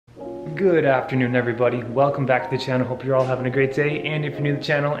Good afternoon, everybody. Welcome back to the channel. Hope you're all having a great day. And if you're new to the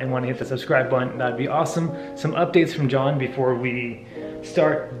channel and want to hit the subscribe button, that'd be awesome. Some updates from John before we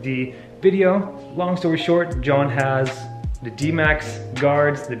start the video. Long story short, John has the D-Max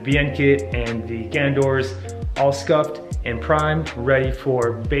guards, the BN kit, and the Gandors all scuffed and primed, ready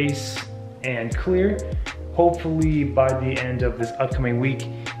for base and clear. Hopefully by the end of this upcoming week,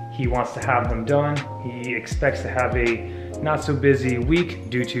 he wants to have them done. He expects to have a not so busy week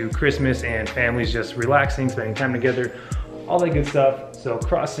due to Christmas and families just relaxing, spending time together, all that good stuff. So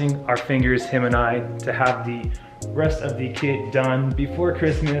crossing our fingers, him and I, to have the rest of the kit done before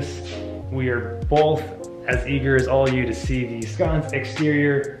Christmas. We are both as eager as all you to see the Skyline's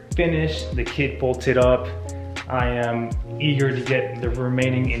exterior finished, the kit bolted up. I am eager to get the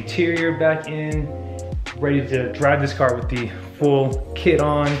remaining interior back in, ready to drive this car with the full kit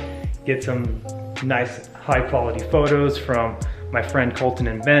on, get some nice high quality photos from my friend Colton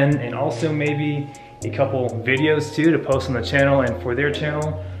and Ben, and also maybe a couple videos too to post on the channel and for their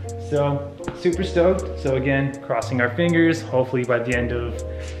channel. So super stoked. So again, crossing our fingers, hopefully by the end of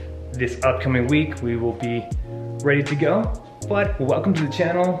this upcoming week we will be ready to go. But welcome to the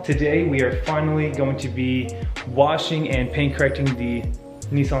channel. Today we are finally going to be washing and paint correcting the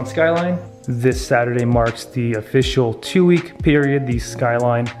Nissan Skyline. This Saturday marks the official 2-week period the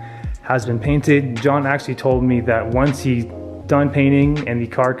Skyline has been painted. John actually told me that once he's done painting and the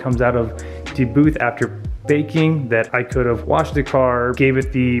car comes out of the booth after baking, that I could have washed the car, gave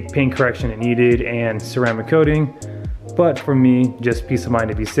it the paint correction it needed and ceramic coating. But for me, just peace of mind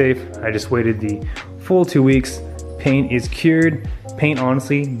to be safe, I just waited the full 2 weeks. Paint is cured. Paint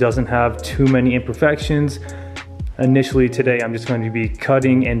honestly doesn't have too many imperfections. Initially today, I'm just going to be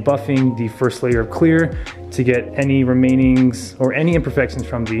cutting and buffing the first layer of clear to get any remainings or any imperfections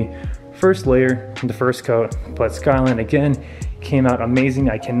from the first layer, the first coat. But Skyline again came out amazing.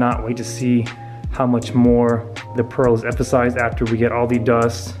 I cannot wait to see how much more the pearl is emphasized after we get all the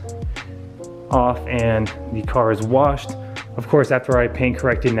dust off and the car is washed. Of course, after I paint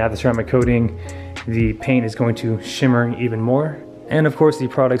corrected and add the ceramic coating, the paint is going to shimmer even more. And of course, the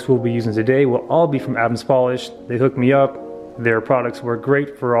products we'll be using today will all be from Adams Polish. They hooked me up. Their products were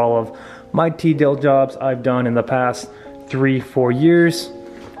great for all of my T-Dale jobs I've done in the past 3-4 years.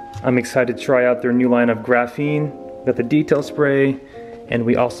 I'm excited to try out their new line of graphene. Got the detail spray, and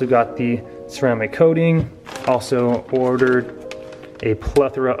we also got the ceramic coating. Also ordered a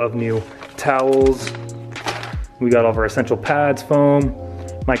plethora of new towels. We got all of our essential pads, foam,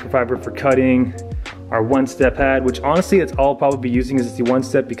 microfiber for cutting, our one-step pad, which honestly it's all I'll probably be using is the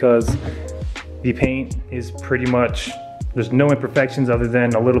one-step because the paint is pretty much, there's no imperfections other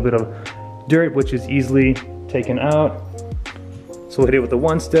than a little bit of dirt, which is easily taken out. So we'll hit it with the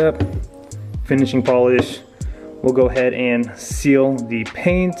one-step, finishing polish. We'll go ahead and seal the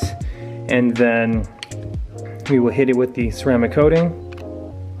paint, and then we will hit it with the ceramic coating.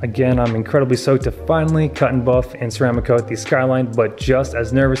 Again, I'm incredibly stoked to finally cut and buff and ceramic coat the Skyline, but just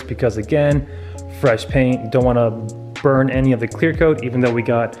as nervous because again, fresh paint, don't want to burn any of the clear coat, even though we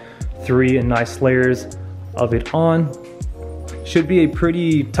got 3 nice layers of it on. Should be a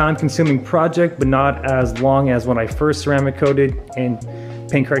pretty time-consuming project, but not as long as when I first ceramic coated and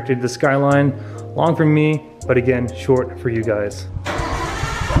paint corrected the Skyline. Long for me, but again, short for you guys.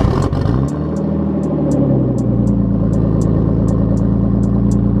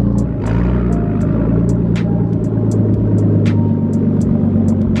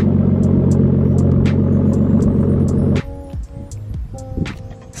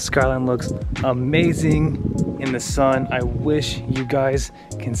 Skyline looks amazing in the sun. I wish you guys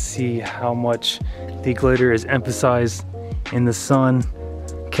can see how much the glitter is emphasized in the sun.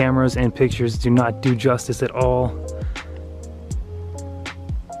 Cameras and pictures do not do justice at all.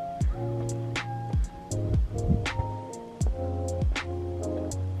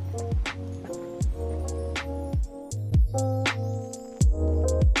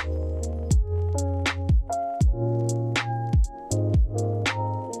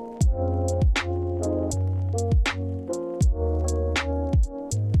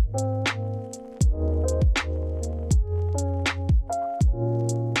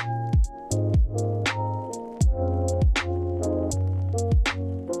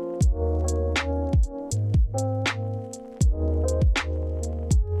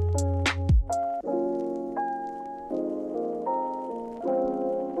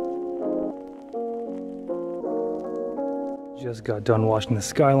 Just got done washing the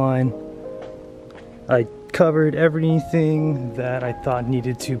Skyline. I covered everything that I thought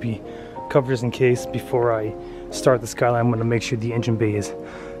needed to be covered just in case. Before I start the Skyline, I'm gonna make sure the engine bay is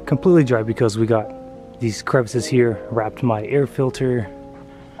completely dry because we got these crevices here, wrapped my air filter.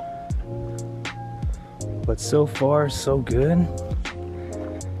 but so far so good.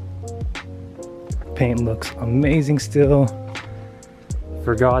 Paint looks amazing still.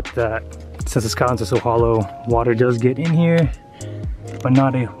 Forgot that since the skylines are so hollow, water does get in here, but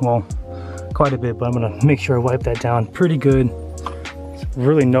not quite a bit, but I'm gonna make sure I wipe that down pretty good. There's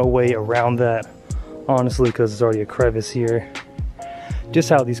really no way around that, honestly, because there's already a crevice here. Just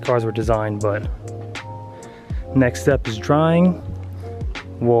how these cars were designed. But next step is drying.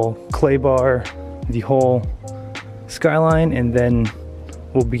 We'll clay bar the whole skyline, and then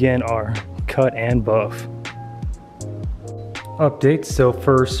we'll begin our cut and buff. Update, so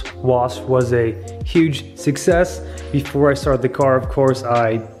first wash was a huge success. Before I started the car, of course,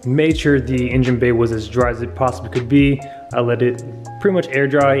 I made sure the engine bay was as dry as it possibly could be. I let it pretty much air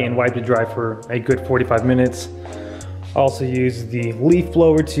dry and wiped it dry for a good 45 minutes. I also used the leaf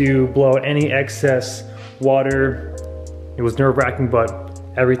blower to blow out any excess water. It was nerve-wracking, but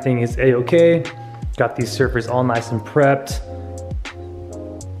everything is a-okay. Got these surfaces all nice and prepped.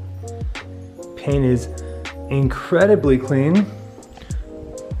 Paint is incredibly clean.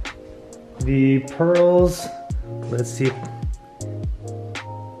 The pearls, let's see.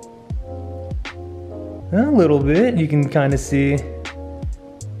 A little bit, you can kind of see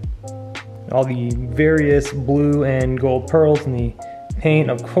all the various blue and gold pearls in the paint.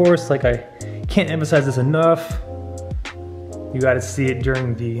 Of course, like, I can't emphasize this enough, you got to see it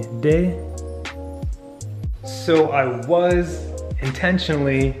during the day. So I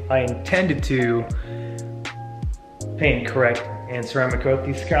intended to paint correct and ceramic coat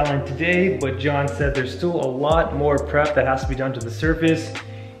the skyline today, but John said there's still a lot more prep that has to be done to the surface.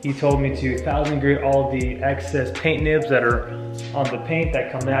 He told me to 1000 grit all the excess paint nibs that are on the paint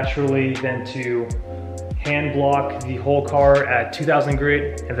that come naturally, then to hand block the whole car at 2000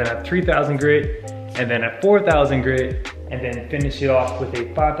 grit, and then at 3000 grit, and then at 4000 grit, and then finish it off with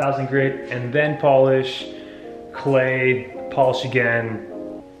a 5000 grit, and then polish, clay, polish again,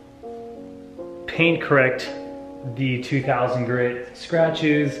 paint correct the 2000 grit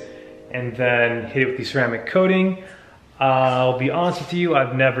scratches, and then hit it with the ceramic coating. I'll be honest with you,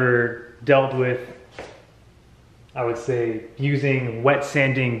 I've never dealt with, I would say, using wet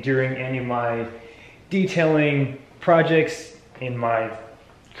sanding during any of my detailing projects in my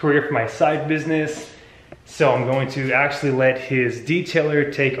career for my side business. So I'm going to actually let his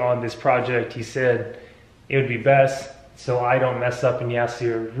detailer take on this project. He said it would be best so I don't mess up and he has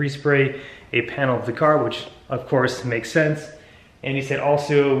to respray a panel of the car, which of course makes sense. And he said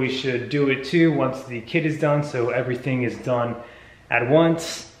also we should do it too once the kit is done, so everything is done at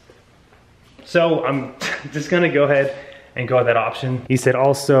once. So I'm just gonna go ahead and go with that option. He said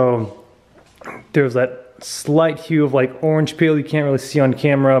also there's that slight hue of like orange peel you can't really see on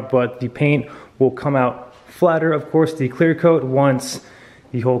camera, but the paint will come out flatter, of course, the clear coat, once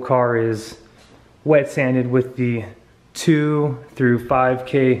the whole car is wet sanded with the 2 through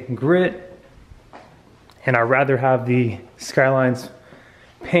 5K grit. And I'd rather have the Skyline's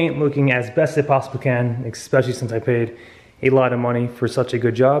paint looking as best it possibly can, especially since I paid a lot of money for such a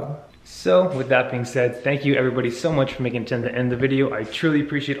good job. So with that being said, thank you everybody so much for making it to the end of the video. I truly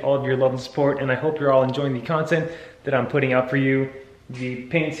appreciate all of your love and support, and I hope you're all enjoying the content that I'm putting out for you. The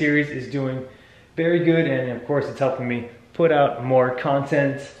paint series is doing very good, and of course it's helping me put out more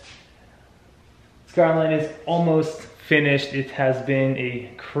content. Skyline is almost finished. It has been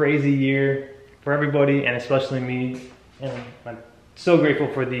a crazy year for everybody, and especially me, and I'm so grateful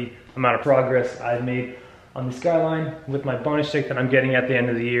for the amount of progress I've made on the Skyline. With my bonus check that I'm getting at the end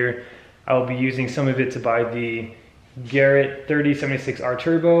of the year, I will be using some of it to buy the Garrett 3076R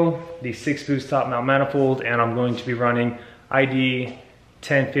Turbo, the 6-boost top mount manifold, and I'm going to be running ID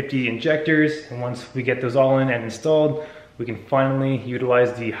 1050 injectors. And once we get those all in and installed, we can finally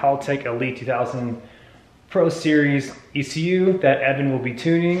utilize the Haltech Elite 2000 Pro Series ECU that Evan will be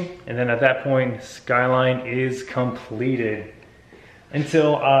tuning, and then at that point Skyline is completed.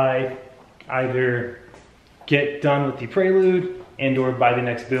 Until I either get done with the Prelude and or buy the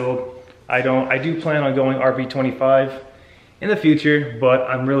next build. I do plan on going RB25 in the future, but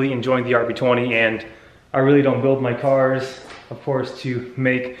I'm really enjoying the RB20, and I really don't build my cars, of course, to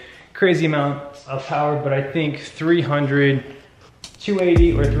make crazy amounts of power, but I think 300,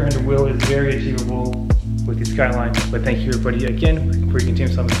 280 or 300 wheel is very achievable with the Skyline. But thank you everybody again for your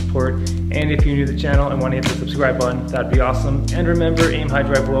continued support, and if you're new to the channel and want to hit the subscribe button, that'd be awesome. And remember, aim high,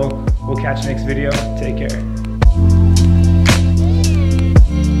 drive low. We'll catch you next video. Take care.